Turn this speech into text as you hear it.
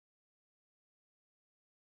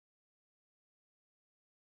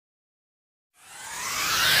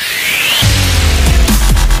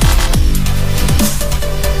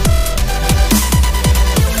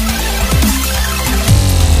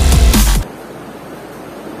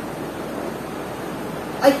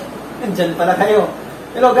Nandyan pala kayo.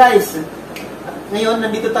 Hello guys! Ngayon,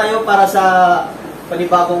 nandito tayo para sa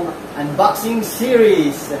panibagong unboxing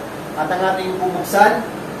series. At ang ating bubuksan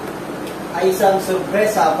ay isang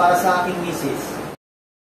sorpresa para sa aking misis.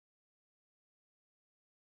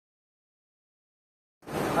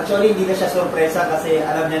 Actually, hindi na siya sorpresa kasi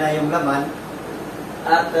alam niya na yung laman.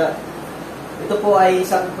 At ito po ay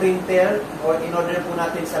isang printer or in-order po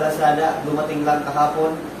natin sa Lazada. Dumating lang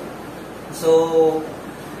kahapon. So,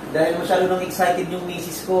 dahil masyado nang excited yung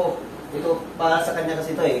misis ko, ito para sa kanya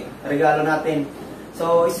kasi ito regalo natin.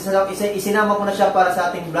 So, isinama ko na siya para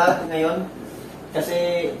sa ating vlog ngayon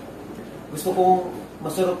kasi gusto kong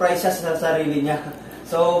masurprise siya sa sarili niya.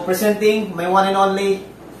 So, presenting my one and only,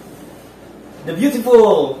 the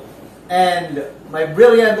beautiful and my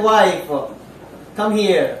brilliant wife. Come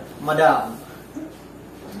here, madam.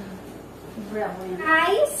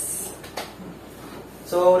 Guys!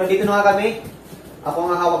 So, nandito na nga kami.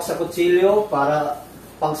 Ako nga hawak sa kutsilyo para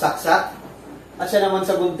pangsaksak. At siya naman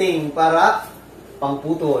sa gunting para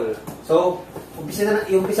pangputol. So, umpisa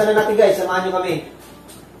na natin guys. Samahan nyo kami.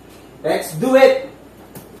 Let's do it!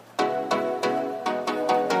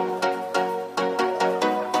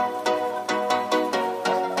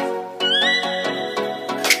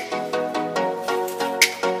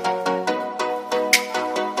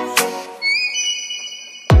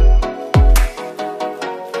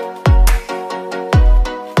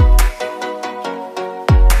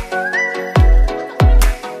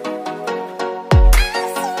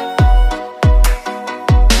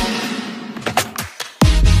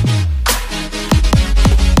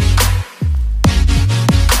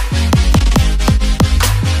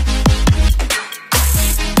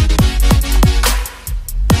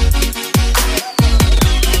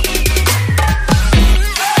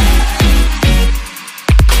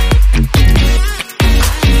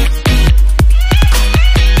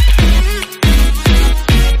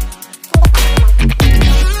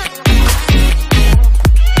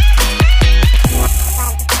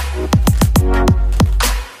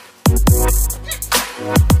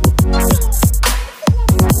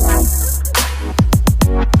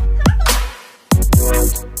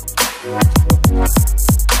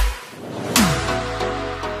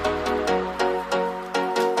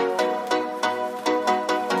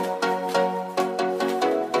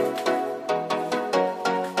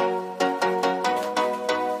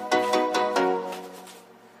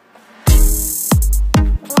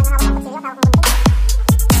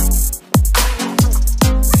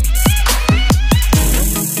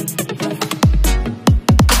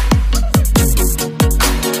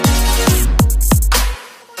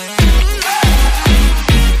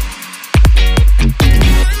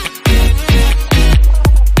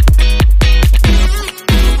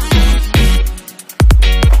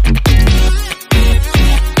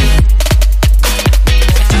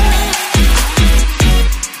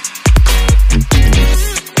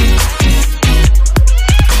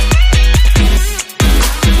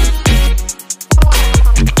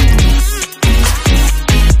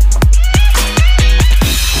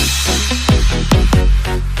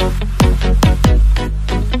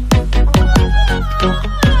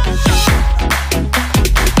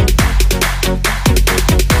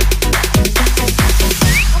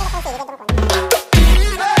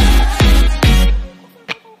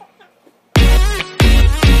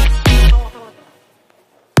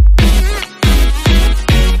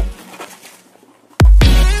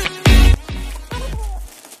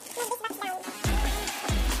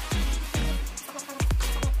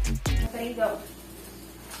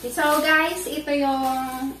 So guys, ito yung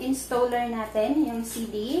installer natin, yung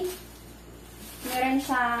CD. Meron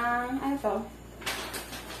siyang, ano to?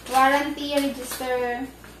 Warranty register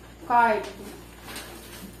card.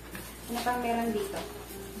 Ano pang meron dito?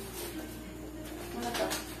 Ano to?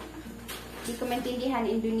 Hindi ko maintindihan,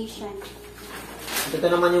 Indonesian. Ito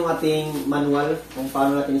naman yung ating manual kung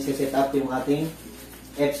paano natin i-set up yung ating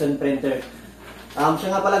Epson printer. Siya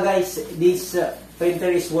nga pala guys, this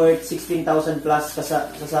printer is worth 16,000 plus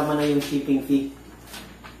kasama na yung shipping fee.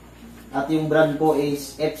 At yung brand po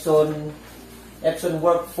is Epson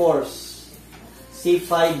Workforce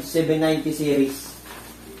C5790 series.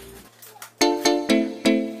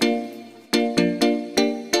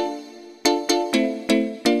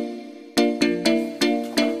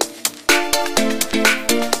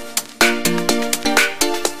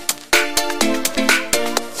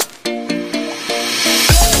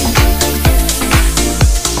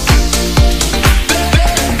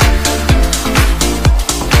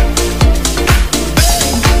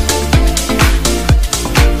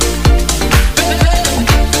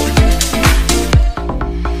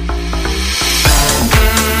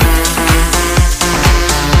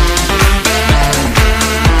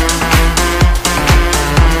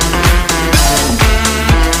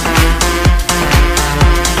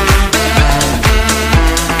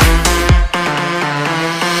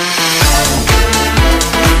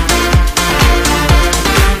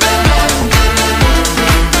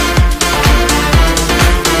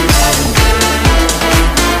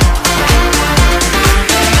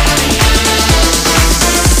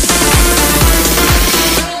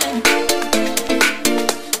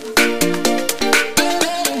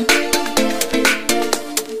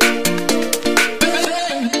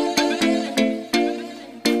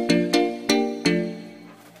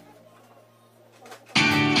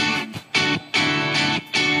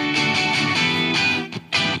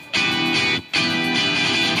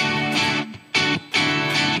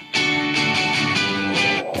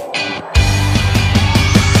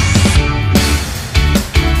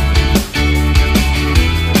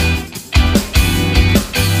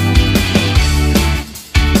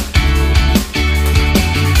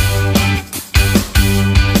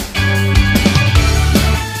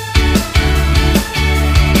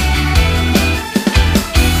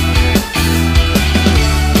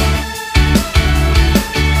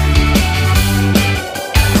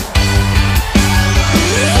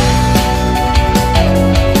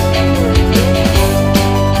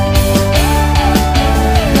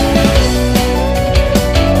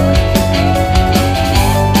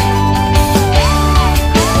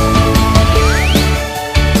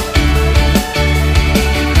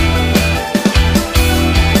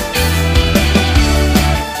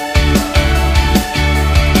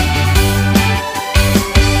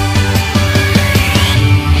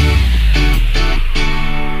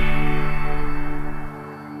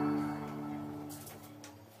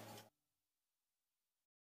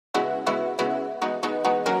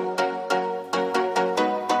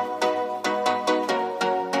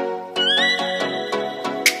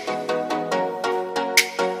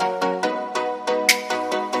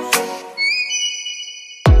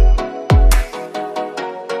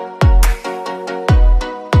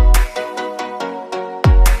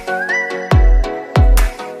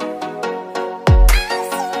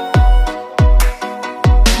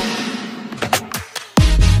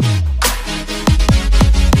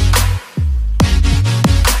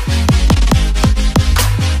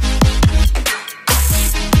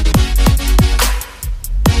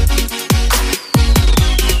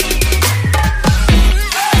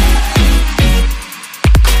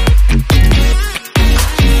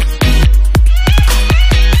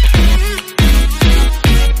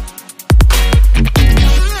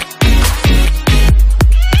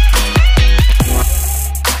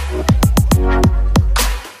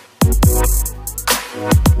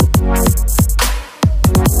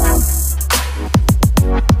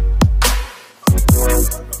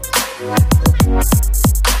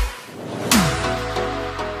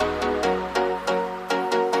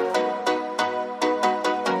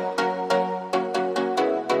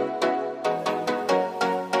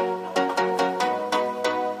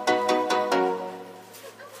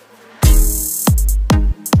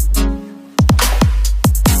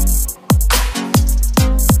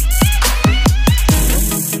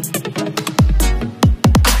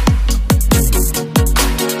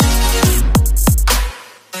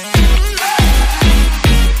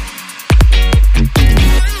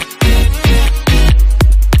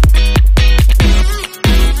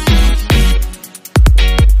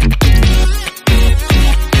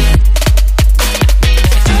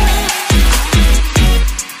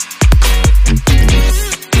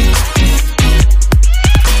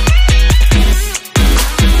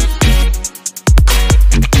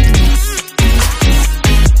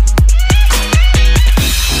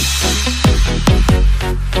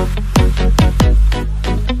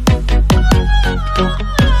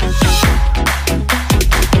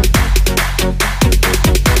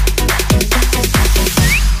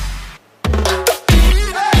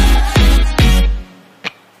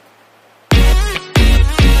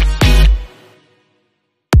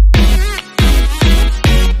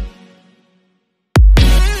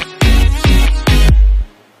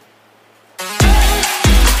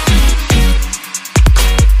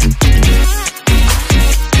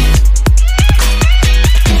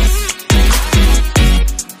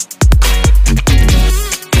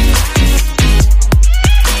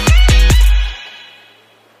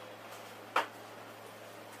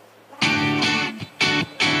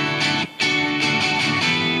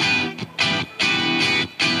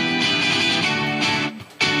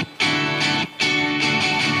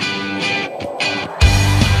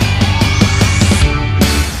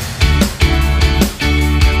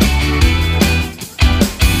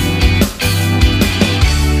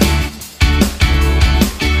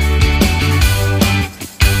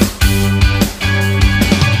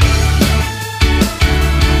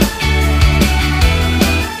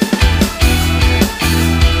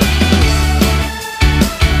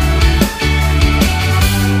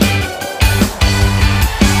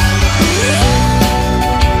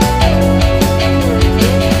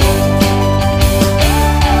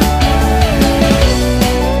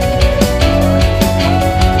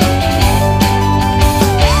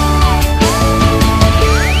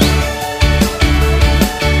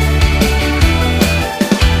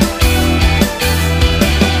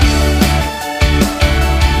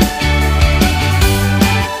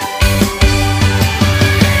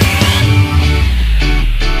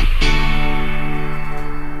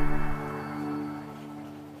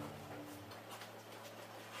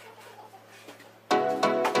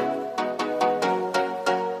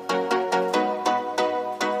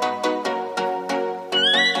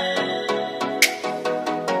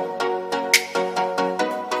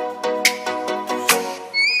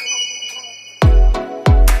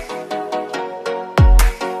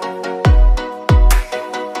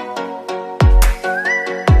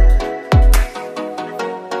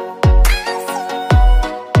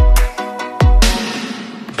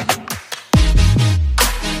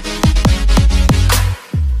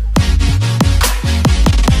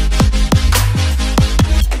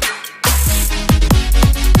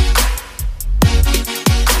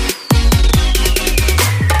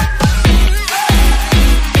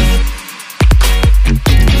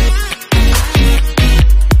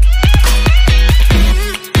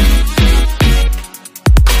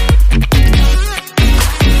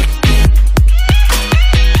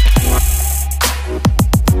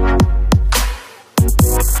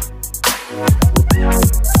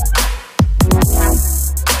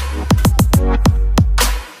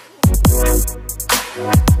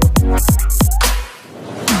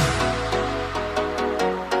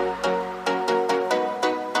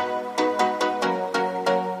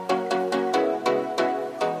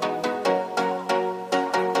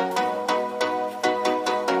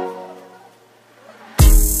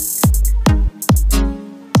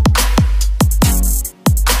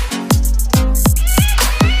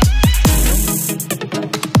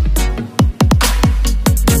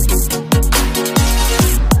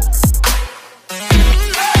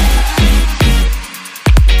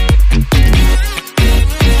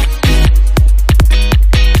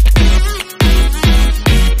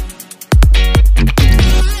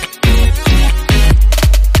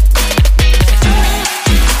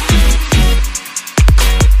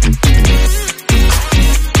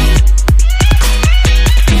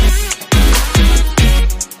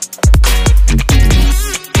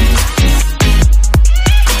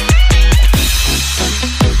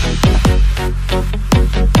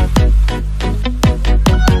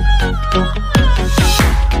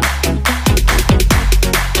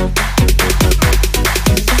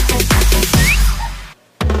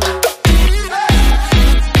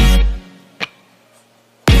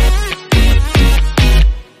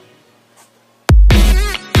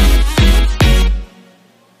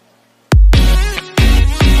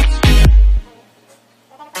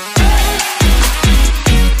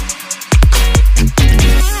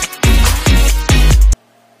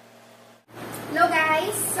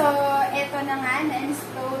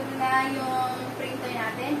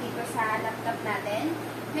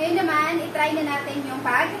 Ngayon naman, itry na natin yung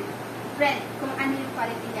pag-print, kung ano yung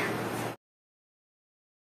quality niya.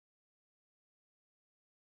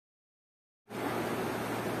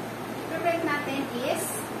 I-print natin is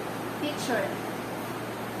picture.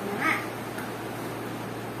 Ano nga.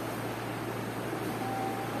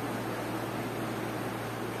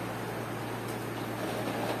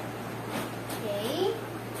 Okay.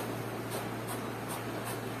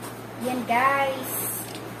 Yan guys.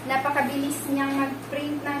 Napakabilis niyang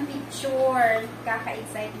mag-print ng picture.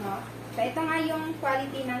 Kaka-excite mo. So, ito nga yung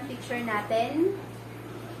quality ng picture natin.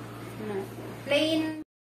 Plain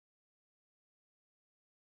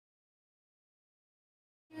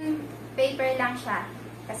paper lang siya.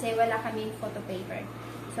 Kasi wala kaming photo paper.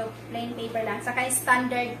 So, plain paper lang. Saka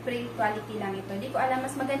standard print quality lang ito. Hindi ko alam.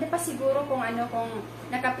 Mas maganda pa siguro kung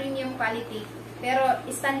naka-premium quality. Pero,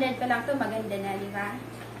 standard pa lang to maganda na, di ba?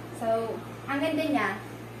 So, ang ganda niya.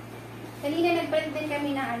 Kanina nag-print din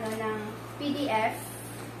kami ng PDF.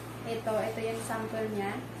 Ito yung sample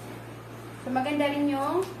niya. So, maganda rin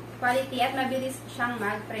yung quality at mabilis siyang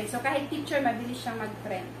mag-print. So, kahit picture, mabilis siyang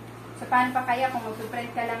mag-print. So, paano pa kaya kung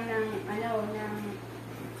mag-print ka lang ng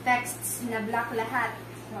texts na black lahat?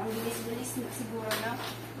 So, ang bilis-bilis siguro, no?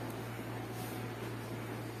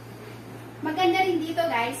 Maganda rin dito,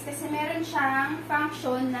 guys, kasi meron siyang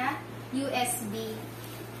function na USB.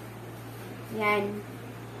 Yan.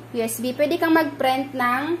 USB. Pwede kang mag-print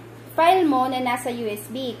ng file mo na nasa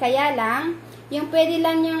USB. Kaya lang, yung pwede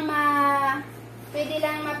lang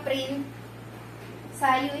ma-print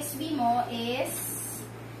sa USB mo is,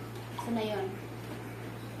 so na yun.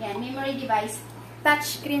 Yan, memory device.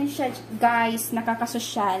 Touchscreen siya, guys,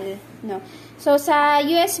 nakakasosyal. No? So, sa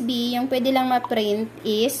USB, yung pwede lang ma-print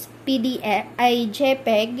is PDF, ay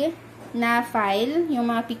JPEG na file.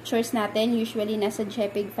 Yung mga pictures natin, usually nasa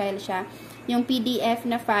JPEG file siya. Yung PDF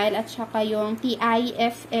na file at saka yung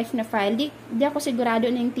TIFF na file. Di ako sigurado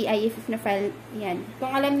na yung TIFF na file. Yan. Kung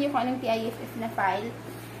alam niyo kung anong TIFF na file,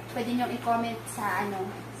 pwede niyo i-comment sa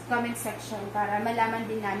comment section para malaman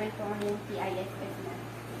din namin kung ano yung TIFF na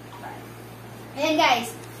file. Ayan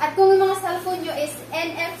guys. At kung yung mga cellphone nyo is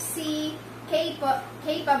NFC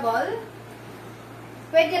capable,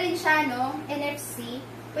 pwede rin siya, no? NFC.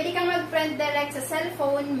 Pwede kang mag-print direct sa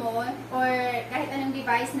cellphone mo or kahit anong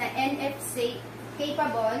device na NFC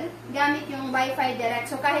capable gamit yung Wi-Fi direct.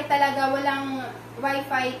 So, kahit talaga walang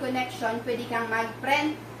Wi-Fi connection, pwede kang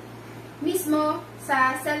mag-print mismo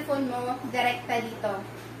sa cellphone mo direkta dito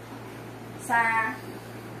sa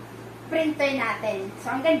printer natin.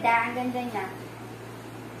 So, ang ganda niya.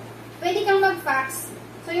 Pwede kang mag-fax.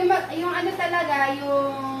 So, yung ano talaga,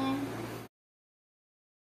 yung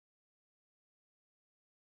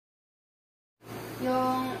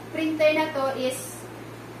printer na to is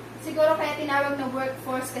siguro kaya tinawag na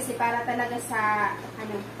workforce kasi para talaga sa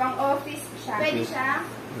pang-office siya. Pwede siya.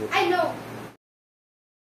 I know.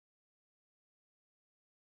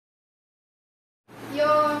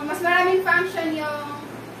 Yung mas maraming function yung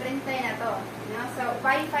printer na to. No? So,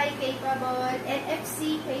 Wi-Fi capable,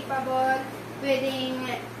 NFC capable, pwedeng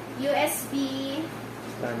USB.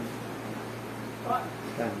 Scan.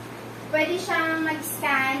 Scan. Pwede siyang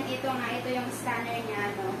mag-scan. Ito yung scanner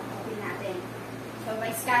niya, no? Open natin. So,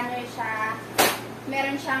 may scanner siya.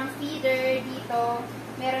 Meron siyang feeder dito.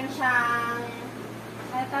 Meron siyang,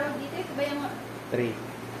 ano tawag dito? Ito ba yung Tray.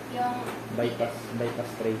 Yung Bypass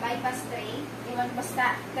tray. Bypass tray. Iwan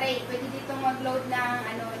basta tray. Pwede dito mag-load ng,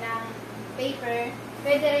 ng paper.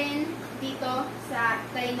 Pwede rin dito sa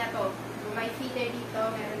tray na to. May feeder dito.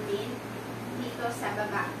 Meron din dito sa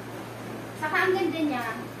baba. Saka ang ganda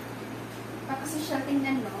niya. Kasi siya,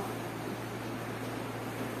 tingnan mo.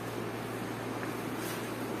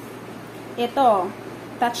 Ito,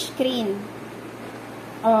 touchscreen.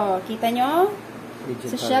 Oh, kita nyo?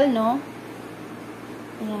 Digital. Social, no?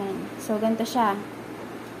 Ayan. So, ganito siya.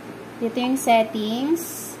 Dito yung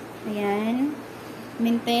settings. Ayan.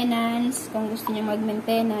 Maintenance. Kung gusto nyo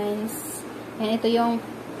mag-maintenance. Ayan, ito yung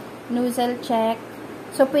nozzle check.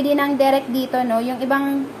 So, pwede nang direct dito, no? Yung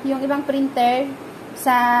ibang printer,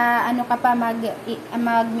 sa ka pa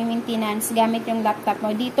mag-maintenance gamit yung laptop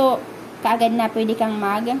mo. Dito, kaagad na pwede kang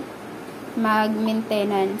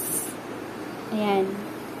mag-maintenance. Ayan.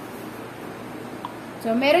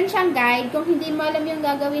 So, meron siyang guide. Kung hindi mo alam yung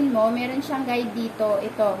gagawin mo, meron siyang guide dito.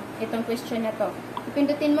 Itong question na to.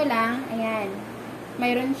 Ipindutin mo lang. Ayan.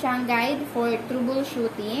 Mayroon siyang guide for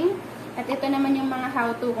troubleshooting. At ito naman yung mga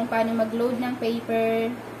how-to kung paano mag-load ng paper,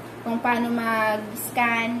 kung paano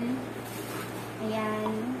mag-scan.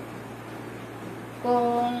 Ayan.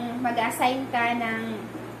 Kung mag-assign ka ng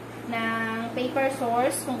paper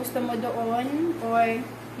source, kung gusto mo doon, or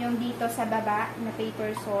yung dito sa baba na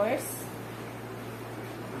paper source.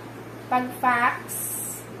 Pag fax,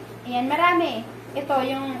 ayan, marami. Ito,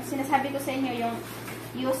 yung sinasabi ko sa inyo, yung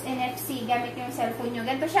use NFC gamit yung cellphone nyo.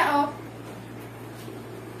 Ganito siya, oh.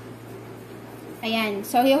 Ayan.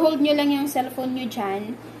 So, i-hold nyo lang yung cellphone nyo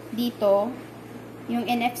dyan. Dito. Yung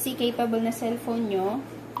NFC capable na cellphone nyo.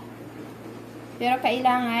 Pero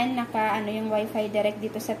kailangan yung Wi-Fi direct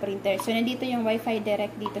dito sa printer. So, nandito yung Wi-Fi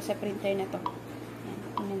direct dito sa printer na to. Ayan.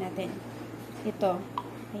 Tingnan natin. Ito.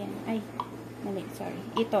 Ayan. Ay. Mali. Sorry.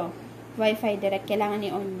 Ito. Wi-Fi direct. Kailangan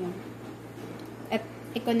i-on nyo. At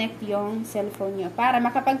i-connect yung cellphone nyo. Para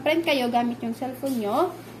makapag-print kayo gamit yung cellphone nyo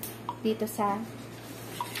dito sa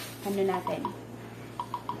natin.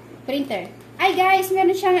 Printer. Ay guys,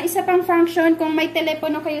 meron siyang isa pang function. Kung may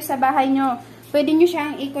telepono kayo sa bahay nyo, pwede nyo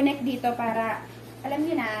siyang i-connect dito para, alam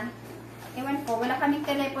nyo na, ewan ko, wala kaming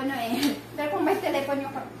telepono eh. Pero kung may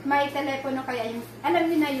telepono kaya, yung, alam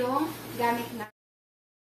nyo na yung gamit na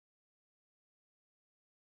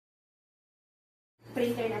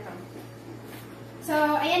printer na to. So,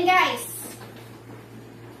 ayan guys.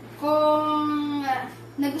 Kung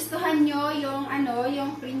nagustuhan nyo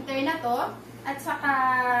yung printer na to, at saka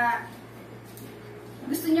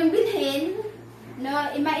gusto nyong bilhin, no,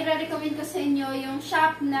 i-recommend ko sa inyo yung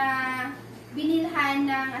shop na binilhan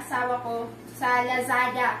ng asawa ko sa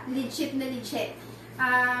Lazada. Legit na legit.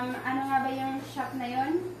 Ano nga ba yung shop na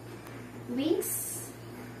yon? Wings?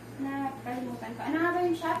 Nakalimutan ko. Ano nga ba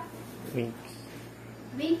yung shop? Wings.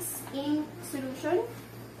 Wings Ink Solution?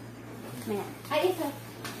 Ayan. Ay, ito.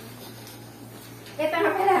 Ito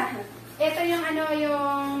nga pala. Ito yung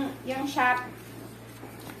yung shop.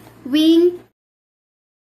 Wing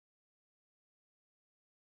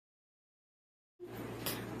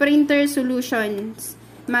Printer Solutions.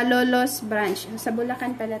 Malolos branch. Sa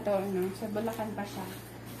Bulacan pala to, no? Sa Bulacan pa siya.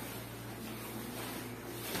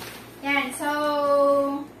 Yan. So,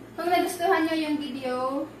 kung nagustuhan nyo yung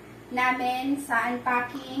video namin sa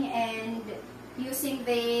unpacking and using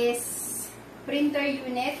this printer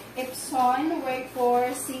unit, Epson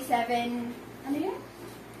Workforce ano yun?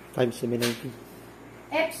 5790.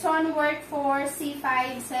 Epson Workforce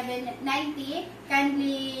C5790.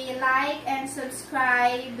 Kindly like and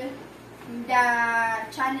subscribe the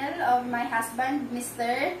channel of my husband,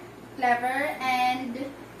 Mr. Clever, and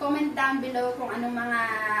comment down below kung anong mga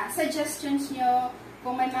suggestions nyo,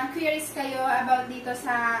 kung may mga queries kayo about dito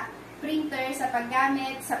sa printer, sa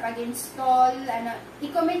paggamit, sa pag-install,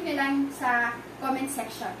 i-comment nyo lang sa comment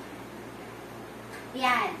section.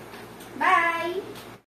 Yan. Bye!